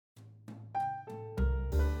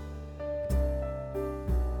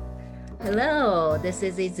Hello, this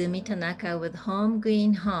is Izumi Tanaka with Home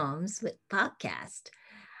Green Homes with podcast.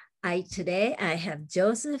 Today I have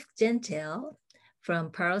Joseph Gentile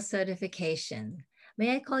from Pearl Certification.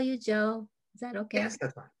 May I call you Joe? Is that okay? Yes,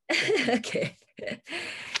 that's fine. Yeah. Okay.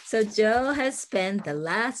 So Joe has spent the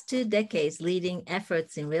last 2 decades leading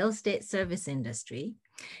efforts in real estate service industry.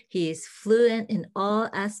 He is fluent in all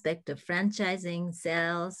aspects of franchising,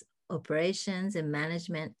 sales, operations, and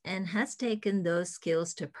management, and has taken those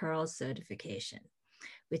skills to Pearl certification,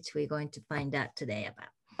 which we're going to find out today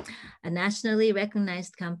about. A nationally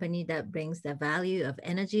recognized company that brings the value of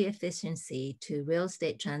energy efficiency to real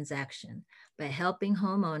estate transaction by helping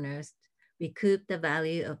homeowners recoup the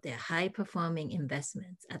value of their high performing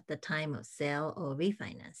investments at the time of sale or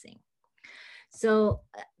refinancing. So,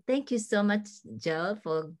 thank you so much, Joe,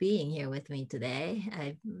 for being here with me today.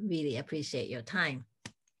 I really appreciate your time.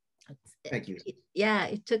 Thank you. Yeah,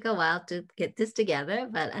 it took a while to get this together,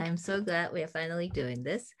 but I'm so glad we're finally doing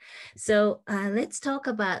this. So let's talk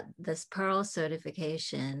about this Pearl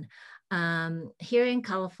certification. Here in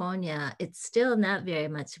California, it's still not very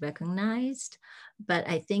much recognized, but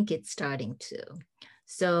I think it's starting to.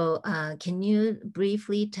 So can you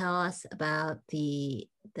briefly tell us about the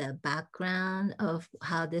background of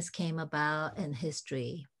how this came about and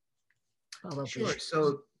history, probably?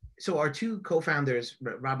 Sure. So our two co-founders,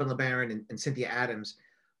 Robin LeBaron and Cynthia Adams,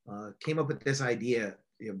 came up with this idea,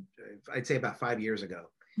 I'd say about 5 years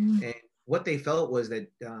ago. Mm. And what they felt was that,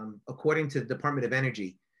 according to the Department of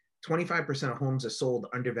Energy, 25% of homes are sold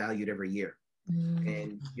undervalued every year.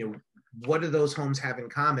 Mm. And what do those homes have in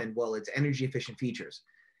common? Well, it's energy efficient features.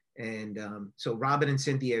 And so Robin and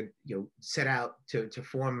Cynthia, set out to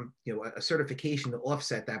form, a certification to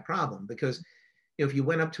offset that problem. Because if you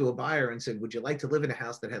went up to a buyer and said, would you like to live in a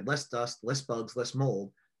house that had less dust, less bugs, less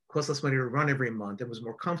mold, cost less money to run every month, and was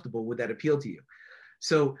more comfortable, would that appeal to you?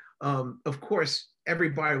 So, of course, every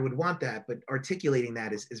buyer would want that, but articulating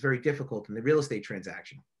that is very difficult in the real estate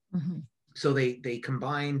transaction. Mm-hmm. So they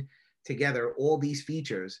combined together all these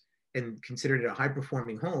features and considered it a high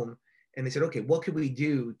performing home. And they said, okay, what could we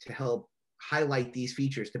do to help highlight these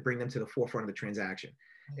features to bring them to the forefront of the transaction?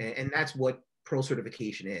 And that's what Pearl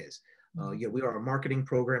certification is. We are a marketing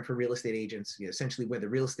program for real estate agents. Essentially, we're the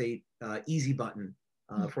real estate easy button,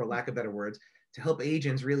 for lack of better words, to help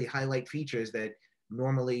agents really highlight features that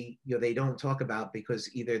normally they don't talk about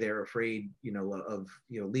because either they're afraid of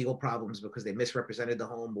legal problems because they misrepresented the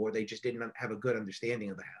home, or they just didn't have a good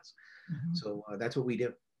understanding of the house. Mm-hmm. So that's what we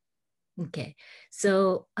do. Okay,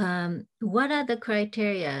 so what are the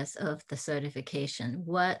criterias of the certification?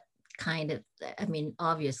 What kind of, I mean,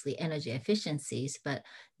 obviously energy efficiencies, but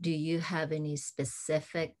do you have any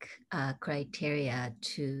specific criteria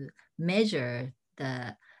to measure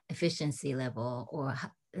the efficiency level or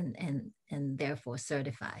and therefore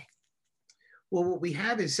certify? Well, what we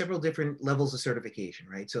have is several different levels of certification,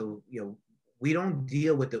 right? So, we don't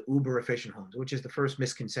deal with the uber efficient homes, which is the first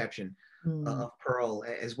misconception Mm. of Pearl,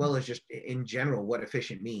 as well as just in general what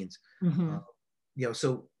efficient means. Mm-hmm. Uh,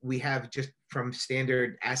 so we have just from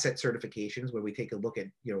standard asset certifications where we take a look at,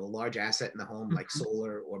 a large asset in the home like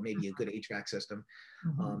solar or maybe a good HVAC system.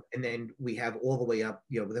 Mm-hmm. And then we have all the way up,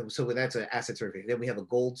 so that's an asset certification. Then we have a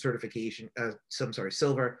gold certification,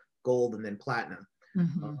 silver, gold, and then platinum.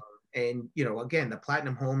 Mm-hmm. And again, the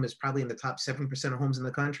platinum home is probably in the top 7% of homes in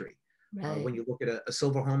the country. Right. When you look at a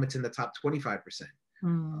silver home, it's in the top 25%.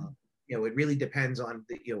 Mm. It really depends on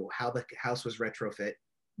how the house was retrofit,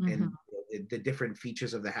 Mm-hmm. and the different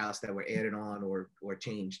features of the house that were added on or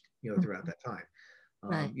changed throughout that time.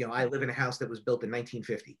 Right. I live in a house that was built in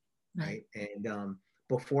 1950, Right. right? And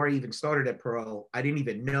before I even started at Pearl, I didn't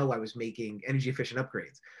even know I was making energy efficient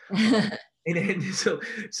upgrades. And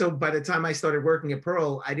so by the time I started working at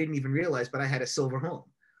Pearl, I didn't even realize, but I had a silver home.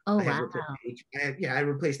 Oh, I had wow. replaced I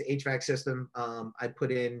replaced the HVAC system. I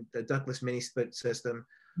put in the ductless mini split system.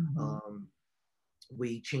 Mm-hmm.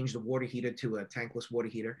 We changed the water heater to a tankless water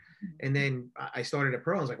heater. And then I started at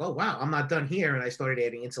Pearl. I was like, oh, wow, I'm not done here. And I started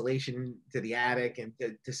adding insulation to the attic and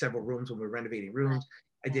to several rooms when we were renovating rooms.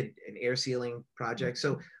 I did an air sealing project.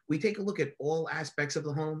 So we take a look at all aspects of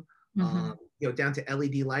the home, down to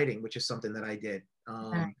LED lighting, which is something that I did.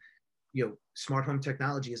 Smart home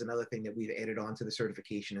technology is another thing that we've added on to the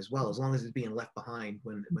certification as well, as long as it's being left behind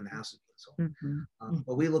when the house is being sold. Mm-hmm.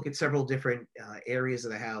 But we look at several different areas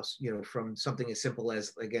of the house, from something as simple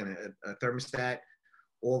as, again, a thermostat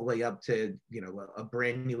all the way up to, a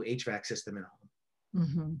brand new HVAC system in a home.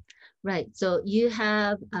 Mm-hmm. Right. So you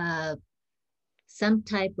have some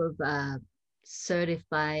type of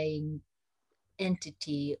certifying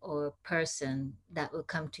entity or person that will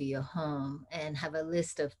come to your home and have a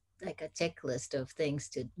list of like a checklist of things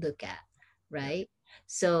to look at. right?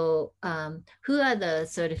 So who are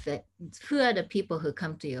the people who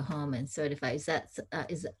come to your home and certify?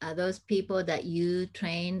 Are those people that you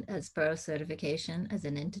train as per certification as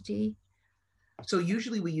an entity? So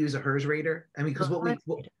usually we use a HERS rater. I mean, because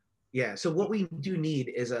Oh, yeah. So what we do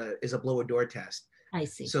need is a blower door test. I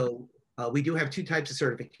see. So we do have two types of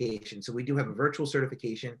certification. So we do have a virtual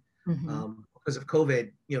certification. Mm-hmm. Because of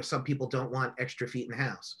COVID, some people don't want extra feet in the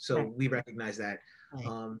house. So Right. we recognize that. Right.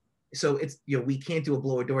 Um, so it's we can't do a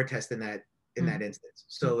blower door test in that instance.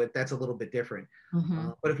 So that's a little bit different.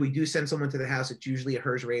 Mm-hmm. But if we do send someone to the house, it's usually a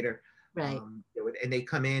HERS rater. Right. And they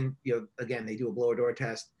come in, again, they do a blower door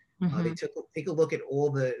test. Mm-hmm. They take a look at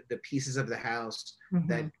all the pieces of the house Mm-hmm.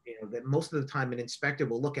 that that most of the time an inspector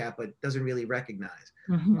will look at but doesn't really recognize.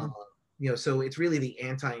 Mm-hmm. So it's really the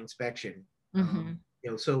anti-inspection. Mm-hmm.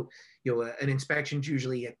 An inspection's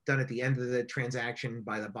usually done at the end of the transaction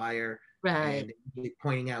by the buyer, Right. and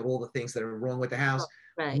pointing out all the things that are wrong with the house.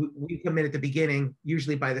 Oh, right. We come in at the beginning,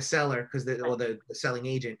 usually by the seller, because or the selling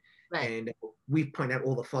agent, Right. and we point out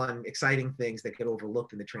all the fun, exciting things that get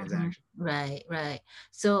overlooked in the transaction. Right. Right.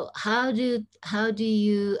 So how do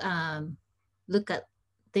you look at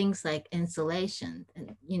things like insulation?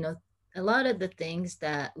 And a lot of the things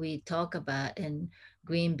that we talk about in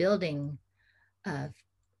green building uh,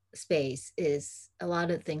 space is a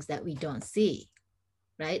lot of things that we don't see,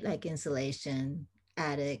 right? Like insulation,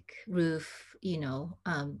 attic, roof.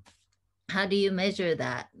 How do you measure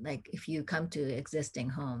that? Like if you come to existing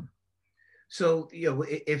home. So,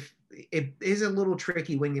 if it is a little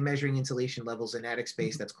tricky when you're measuring insulation levels in attic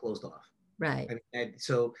space that's closed off. Right. I mean,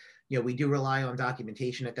 so, we do rely on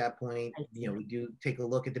documentation at that point. We do take a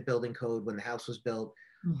look at the building code when the house was built.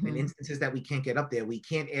 In instances that we can't get up there, we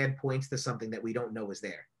can't add points to something that we don't know is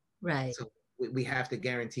there. Right. So we have to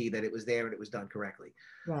guarantee that it was there and it was done correctly.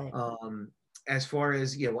 Right. As far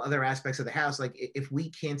as, other aspects of the house, like if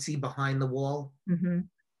we can't see behind the wall,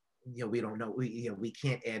 we don't know. We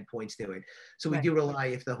can't add points to it. So we do rely,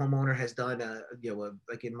 if the homeowner has done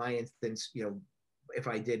like in my instance, if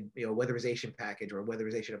I did, a weatherization package or a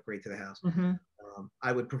weatherization upgrade to the house,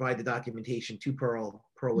 I would provide the documentation to Pearl.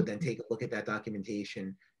 Pearl would then take a look at that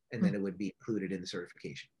documentation, and then it would be included in the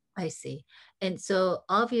certification. I see. And so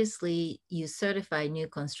obviously you certify new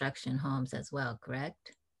construction homes as well,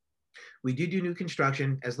 correct? We do new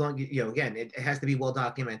construction, as long as, again, it has to be well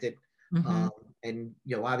documented. And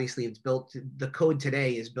obviously it's built, the code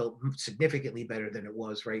today is built significantly better than it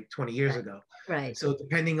was 20 years ago. Right. So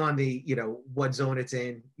depending on the what zone it's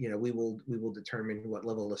in, we will determine what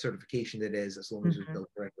level of certification it is, as long as it's built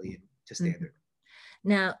correctly and to standard.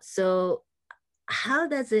 Now, so how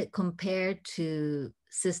does it compare to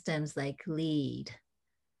systems like LEED?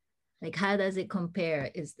 Like how does it compare?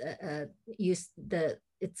 Is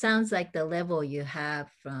it sounds like the level you have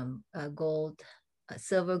from gold,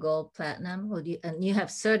 silver, gold, platinum, and you have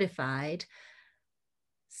certified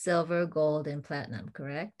silver, gold, and platinum,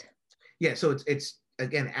 correct? Yeah, so it's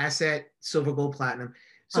again asset, silver, gold, platinum.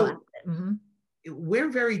 So we're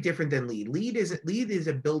very different than LEED. LEED is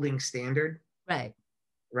a building standard.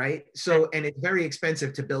 Right. So, and it's very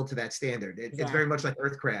expensive to build to that standard. It's very much like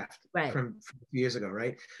Earthcraft from years ago,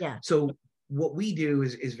 right? Yeah. So what we do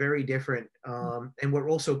is very different. And we're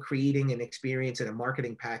also creating an experience and a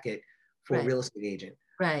marketing packet for a real estate agent.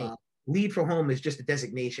 Right. LEED for home is just a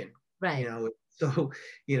designation. Right. So,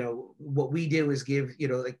 what we do is give,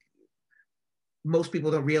 like most people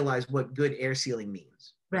don't realize what good air sealing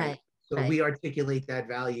means. Right. So we articulate that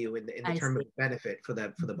value in the term of benefit for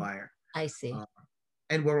the buyer. I see.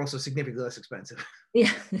 And we're also significantly less expensive.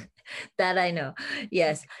 Yeah, that I know.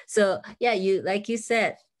 Yes. So yeah, like you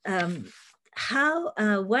said,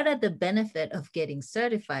 what are the benefit of getting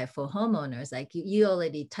certified for homeowners? Like you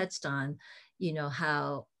already touched on,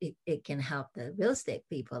 how it can help the real estate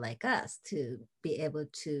people like us to be able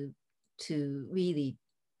to really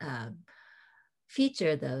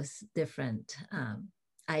feature those different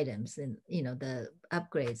items and the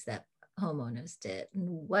upgrades that homeowners did.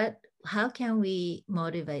 How can we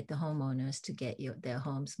motivate the homeowners to get their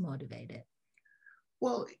homes motivated?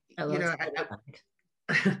 Well, I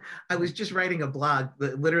was just writing a blog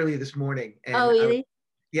literally this morning. And oh, really?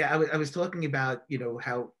 I was talking about,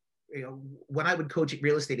 how, when I would coach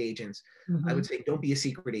real estate agents, I would say, don't be a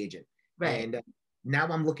secret agent. Right. And now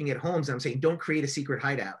I'm looking at homes and I'm saying, don't create a secret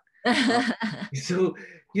hideout. So,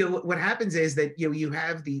 what happens is that, you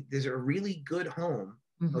have there's a really good home.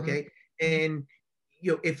 Okay. And,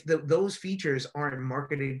 if those features aren't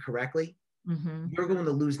marketed correctly, you're going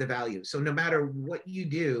to lose the value. So no matter what you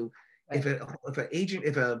do, if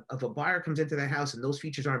a buyer comes into the house and those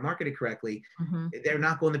features aren't marketed correctly, they're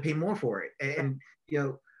not going to pay more for it. And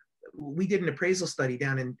we did an appraisal study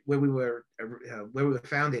down in where we were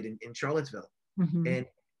founded in Charlottesville, Mm-hmm. and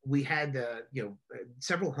we had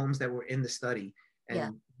several homes that were in the study, and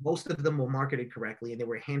Yeah. most of them were marketed correctly, and there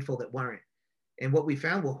were a handful that weren't. And what we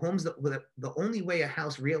found were homes that the only way a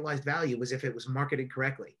house realized value was if it was marketed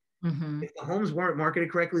correctly. Mm-hmm. If the homes weren't marketed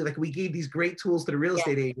correctly, like we gave these great tools to the real Yeah.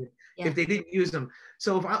 estate agent, Yeah. if they didn't use them.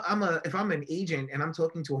 So if I'm an agent and I'm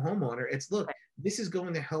talking to a homeowner, it's look, Right. this is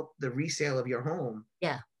going to help the resale of your home.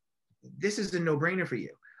 Yeah. This is a no-brainer for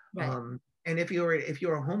you. Right. And if you're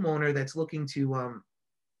a homeowner that's looking to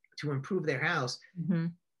improve their house, Mm-hmm.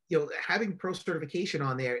 Having pro certification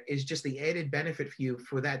on there is just the added benefit for you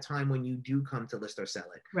for that time when you do come to list or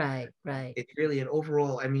sell it. Right. Right. It's really an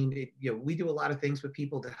overall, I mean, we do a lot of things with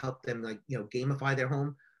people to help them, like, gamify their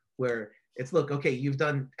home, where it's, look, okay, you've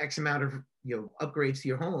done X amount of, upgrades to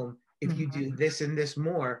your home. If you do this and this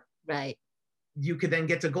more, Right. you could then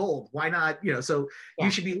get to gold. Why not? So Yeah.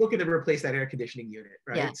 you should be looking to replace that air conditioning unit,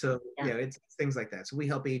 right? Yeah. So Yeah. it's things like that. So we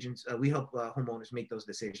help agents, we help homeowners make those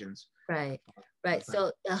decisions. Right. Right.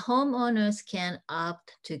 So the homeowners can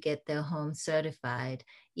opt to get their home certified,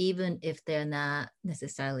 even if they're not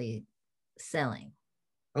necessarily selling.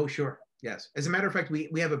 Oh, sure. Yes. As a matter of fact,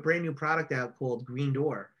 we have a brand new product out called Green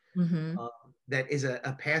Door. Mm-hmm. That is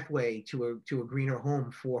a pathway to a greener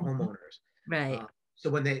home for homeowners. Right. So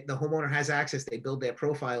when the homeowner has access, they build their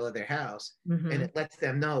profile of their house, and it lets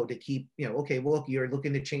them know to keep, okay, well, look, you're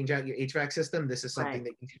looking to change out your HVAC system. This is something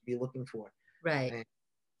that you should be looking for. Right. And,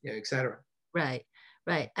 et cetera. Right.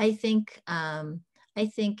 Right. I think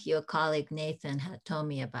your colleague Nathan had told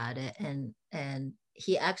me about it, and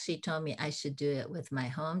he actually told me I should do it with my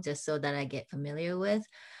home just so that I get familiar with.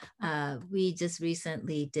 We just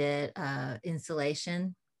recently did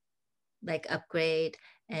insulation, like upgrade,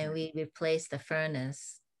 and we replaced the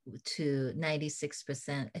furnace to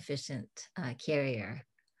 96% efficient carrier.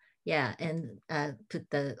 Yeah, and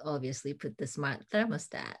obviously put the smart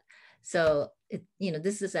thermostat. So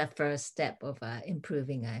this is our first step of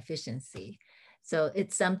improving our efficiency. So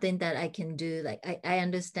it's something that I can do. Like I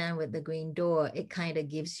understand with the Green Door, it kind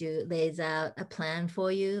of lays out a plan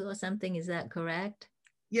for you or something. Is that correct?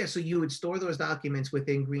 Yeah. So you would store those documents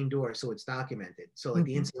within Green Door, so it's documented. So like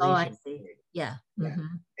the Mm-hmm. Oh, I installation. see. Yeah. Yeah.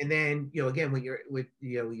 Mm-hmm. And then again with your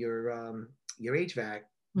HVAC,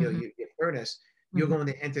 your furnace, you're going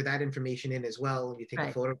to enter that information in as well. You take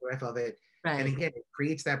a photograph of it, and again, it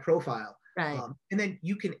creates that profile. Right. And then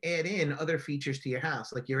you can add in other features to your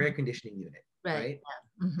house, like your air conditioning unit, right?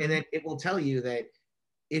 Yeah. And then it will tell you that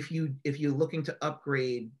if you're looking to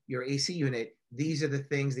upgrade your AC unit, these are the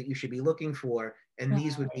things that you should be looking for, and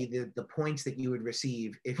these would be the points that you would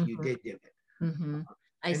receive if you did do it. Mm-hmm.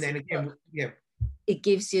 And then again, it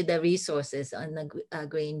gives you the resources on the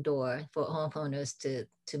Green Door for homeowners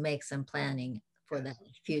to make some planning for the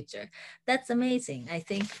future. That's amazing. I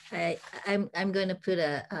think I'm going to put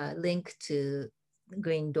a link to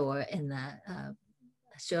Green Door in the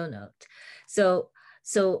show note. So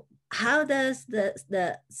how does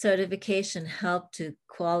the certification help to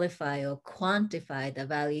qualify or quantify the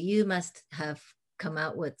value? You must have come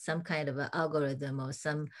out with some kind of an algorithm or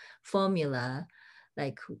some formula,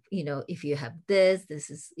 like, if you have this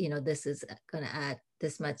is going to add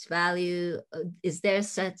this much value. Is there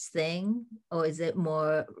such thing, or is it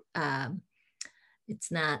more,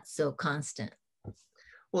 it's not so constant?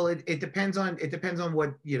 Well, it depends on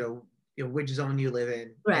what, which zone you live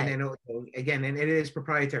in. Right. And then again, and it is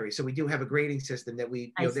proprietary. So we do have a grading system that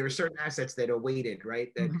there are certain assets that are weighted,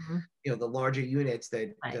 right? That, the larger units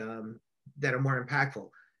that are more impactful.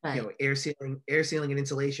 Right. Air sealing and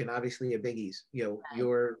insulation, obviously, are biggies.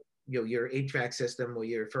 Your HVAC system or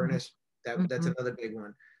your furnace, that's another big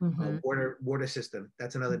one. Water system,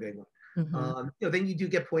 that's another big one. Then you do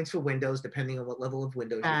get points for windows, depending on what level of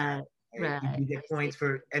windows you have. Right? You do get points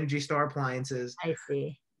for Energy Star appliances. I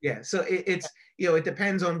see. Yeah, so it's it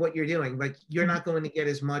depends on what you're doing. Like, you're not going to get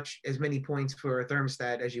as many points for a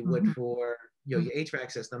thermostat as you would for your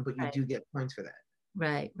HVAC system, but you do get points for that.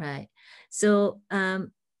 Right. So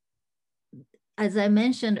as I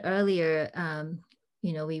mentioned earlier,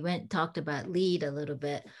 we talked about LEED a little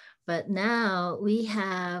bit, but now we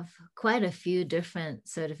have quite a few different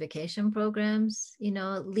certification programs.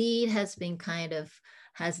 LEED has been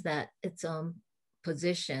has its own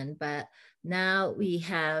position, but now we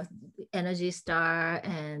have Energy Star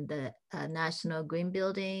and the National Green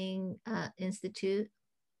Building Institute.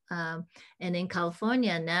 And in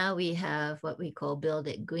California, now we have what we call Build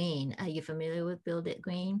It Green. Are you familiar with Build It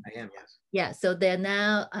Green? I am, yes. Yeah, so they're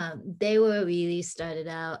now, they were really started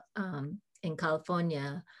out in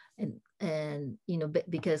California, and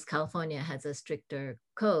because California has a stricter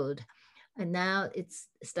code. and now it's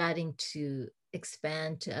starting to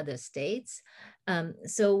expand to other states.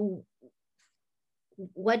 So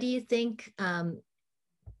what do you think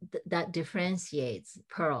that differentiates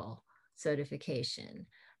Pearl certification?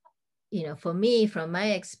 You know, for me, from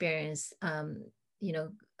my experience, you know,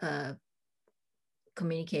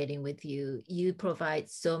 communicating with you, you provide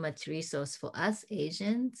so much resource for us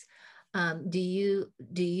Asians. Do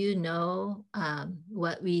you know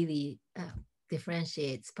what really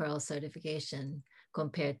differentiates Pearl certification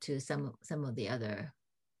compared to some of the other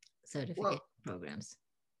certification Well, programs?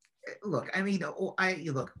 look, I mean,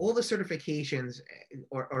 look, all the certifications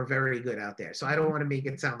are very good out there. So I don't want to make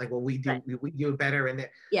it sound like, well, Right. we do better, and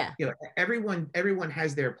that, Yeah. you know, everyone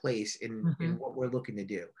has their place in Mm-hmm. what we're looking to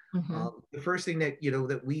do. Mm-hmm. The first thing that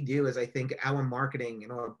that we do is, I think our marketing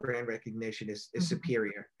and our brand recognition is Mm-hmm.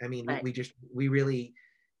 superior. I mean, Right. we really,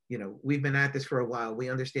 we've been at this for a while. We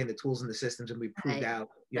understand the tools and the systems, and we've proved Right. out,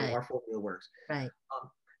 Right. our formula works. Right.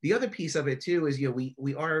 The other piece of it too is,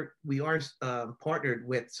 we are partnered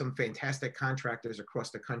with some fantastic contractors across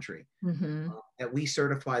the country, Mm-hmm. that we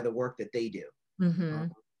certify the work that they do. Mm-hmm.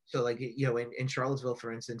 So, like, in Charlottesville,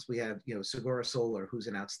 for instance, we have Segura Solar, who's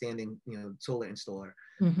an outstanding solar installer,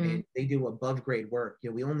 Mm-hmm. and they do above grade work.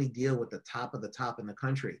 We only deal with the top of the top in the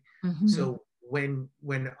country. Mm-hmm. So when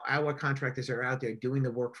our contractors are out there doing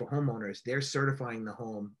the work for homeowners, they're certifying the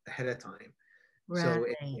home ahead of time. So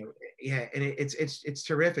Right. yeah, and it's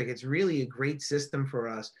terrific. It's really a great system for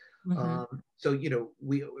us. Mm-hmm. So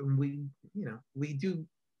we do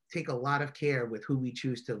take a lot of care with who we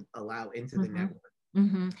choose to allow into the Mm-hmm. network.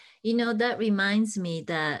 Mm-hmm. You know, that reminds me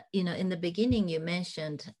that, you know, in the beginning, you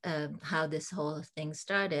mentioned how this whole thing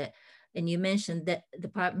started, and you mentioned that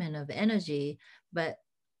Department of Energy, but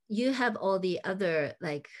you have all the other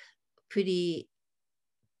like pretty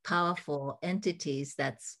powerful entities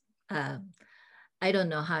that's, I don't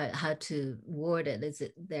know how to word it. Is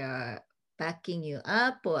it they're backing you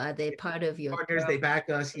up, or are they part of your Partners, they back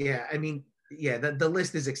us. Yeah, I mean, yeah, the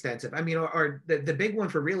list is extensive. I mean, the big one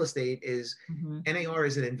for real estate is Mhm. NAR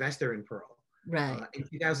is an investor in Pearl. Right. In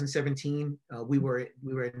 2017, we were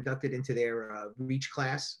inducted into their Reach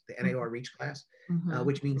class, the NAR Reach class, Mm-hmm.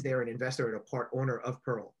 which means they're an investor and a part owner of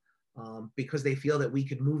Pearl, because they feel that we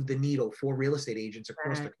could move the needle for real estate agents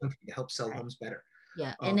across Right. the country to help sell Right. homes better.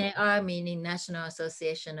 Yeah, Um, NAR meaning National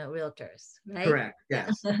Association of Realtors, right? Correct. Yeah.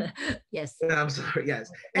 Yes. Yes. I'm sorry. Yes.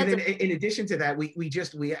 And That's then in addition to that,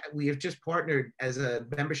 we have just partnered as a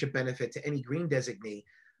membership benefit to any green designee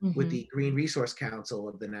with mm-hmm. the Green Resource Council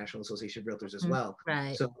of the National Association of Realtors as Mm-hmm. well.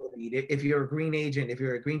 Right. So if you're a green agent, if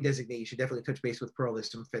you're a green designee, you should definitely touch base with Pearl. There's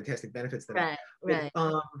some fantastic benefits to that. Right. But,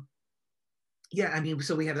 Right. yeah, I mean,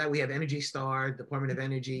 so we have that. We have Energy Star, Department of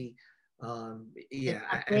Energy. And Yeah,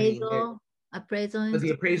 I mean, appraisal the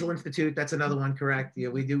institute. Appraisal Institute. That's another one. Correct. Yeah,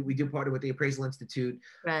 we do partner with the Appraisal Institute.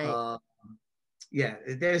 Right. Um, yeah,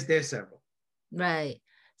 there's several. Right.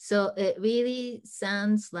 So it really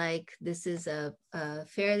sounds like this is a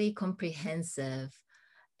fairly comprehensive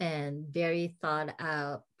and very thought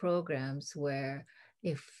out programs where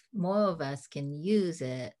if more of us can use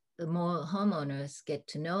it, the more homeowners get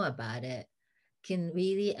to know about it, can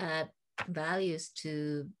really add values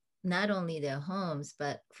to not only their homes,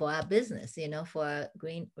 but for our business, you know, for our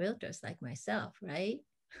green realtors like myself, right?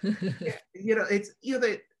 Yeah, it's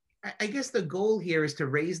that I guess the goal here is to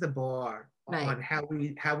raise the bar Right. on how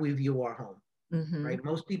we view our home. Mm-hmm. Right.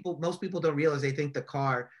 Most people don't realize, they think the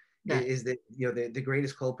car Right. is the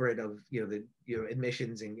greatest culprit of the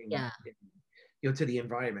emissions and Yeah. to the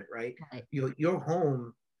environment. Right. Right. Your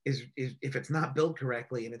home is if it's not built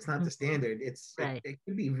correctly and it's not Mhm. the standard, Right. it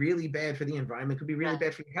could be really bad for the environment, could be really Right.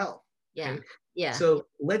 bad for your health. Yeah. Right. Yeah. So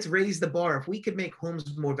let's raise the bar. If we could make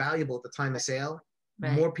homes more valuable at the time of sale,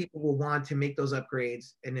 Right. more people will want to make those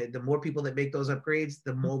upgrades, and the more people that make those upgrades,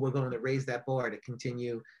 the more we're going to raise that bar to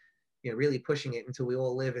continue really pushing it until we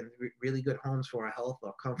all live in really good homes for our health,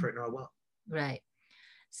 our comfort, and our wealth. Right.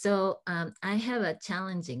 So I have a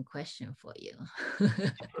challenging question for you.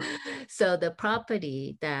 So the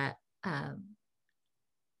property that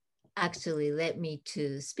actually led me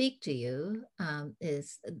to speak to you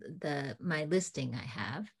is my listing I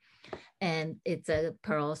have, and it's a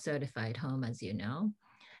Pearl certified home, as you know,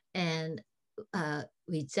 and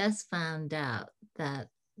we just found out that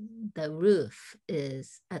the roof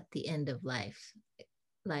is at the end of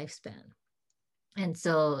lifespan, and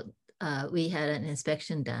so we had an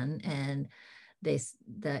inspection done, and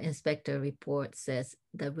the inspector report says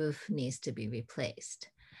the roof needs to be replaced.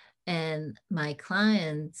 And my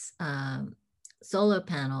client's solar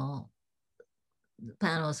panels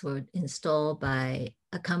were installed by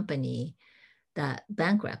a company that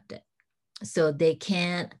bankrupted. so they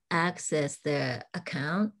can't access their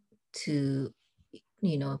account to,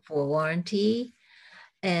 for warranty.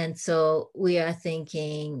 And so we are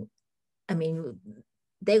thinking, I mean,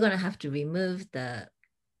 they're going to have to remove the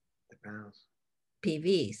panels.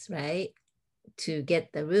 PVs, right? To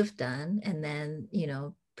get the roof done and then,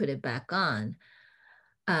 put it back on.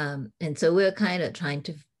 And so we're kind of trying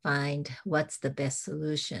to find what's the best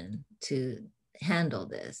solution to handle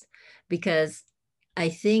this, because I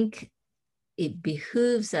think it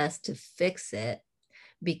behooves us to fix it,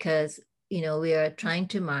 because we are trying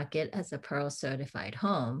to market as a Pearl certified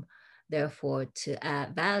home, therefore to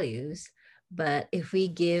add values. But if we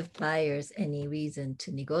give buyers any reason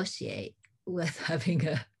to negotiate with having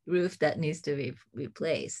a roof that needs to be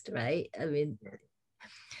replaced, right? I mean,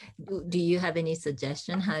 do you have any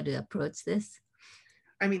suggestion how to approach this?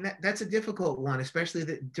 I mean, that's a difficult one, especially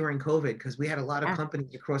during COVID, because we had a lot of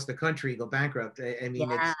companies across the country go bankrupt. I mean,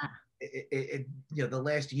 the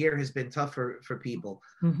last year has been tough for people.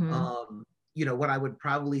 Mm-hmm. What I would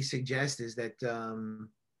probably suggest is that,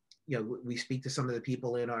 we speak to some of the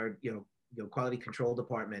people in our, quality control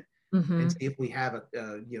department, Mm-hmm. and see if we have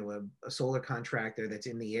a solar contractor that's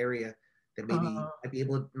in the area that maybe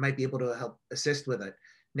might be able to help assist with it.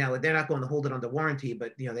 Now, they're not going to hold it under warranty,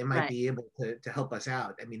 but they might be able to help us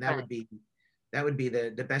out. I mean, that would be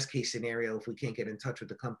the best case scenario if we can't get in touch with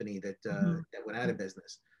the company that went out of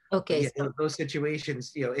business. Okay. But yeah, so, those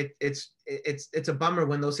situations, it's a bummer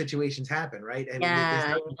when those situations happen, right? I mean, there's yeah,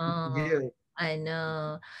 nothing you can do. I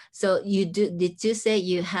know. So did you say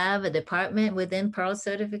you have a department within Pearl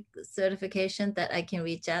certification that I can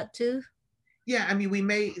reach out to? Yeah, I mean, we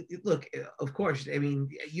may look. Of course, I mean,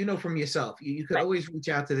 from yourself, you could Right. always reach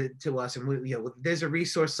out to us, and there's a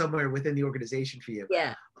resource somewhere within the organization for you.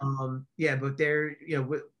 Yeah. Yeah, but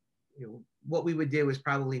what we would do is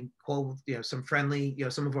probably call some friendly,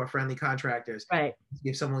 some of our friendly contractors. Right.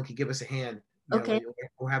 If someone could give us a hand, Okay.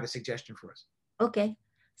 or have a suggestion for us. Okay.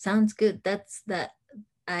 Sounds good.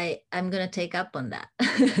 I'm gonna take up on that.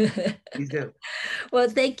 Please do. Well,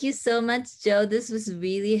 thank you so much, Joe. This was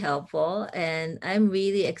really helpful, and I'm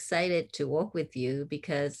really excited to work with you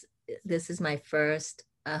because this is my first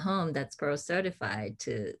home that's Pearl certified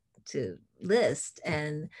to list,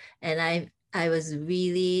 and I was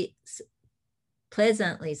really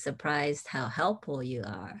pleasantly surprised how helpful you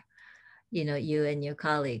are, you and your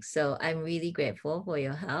colleagues. So I'm really grateful for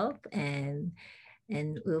your help, and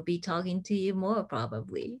we'll be talking to you more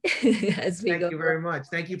probably as we Thank go. you very much.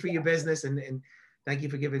 Thank you for your business, and thank you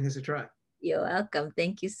for giving this a try. You're welcome.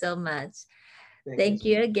 Thank you so much. Thank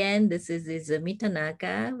you again. This is Izumi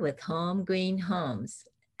Tanaka with Home Green Homes.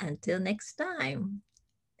 Until next time.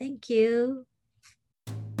 Thank you.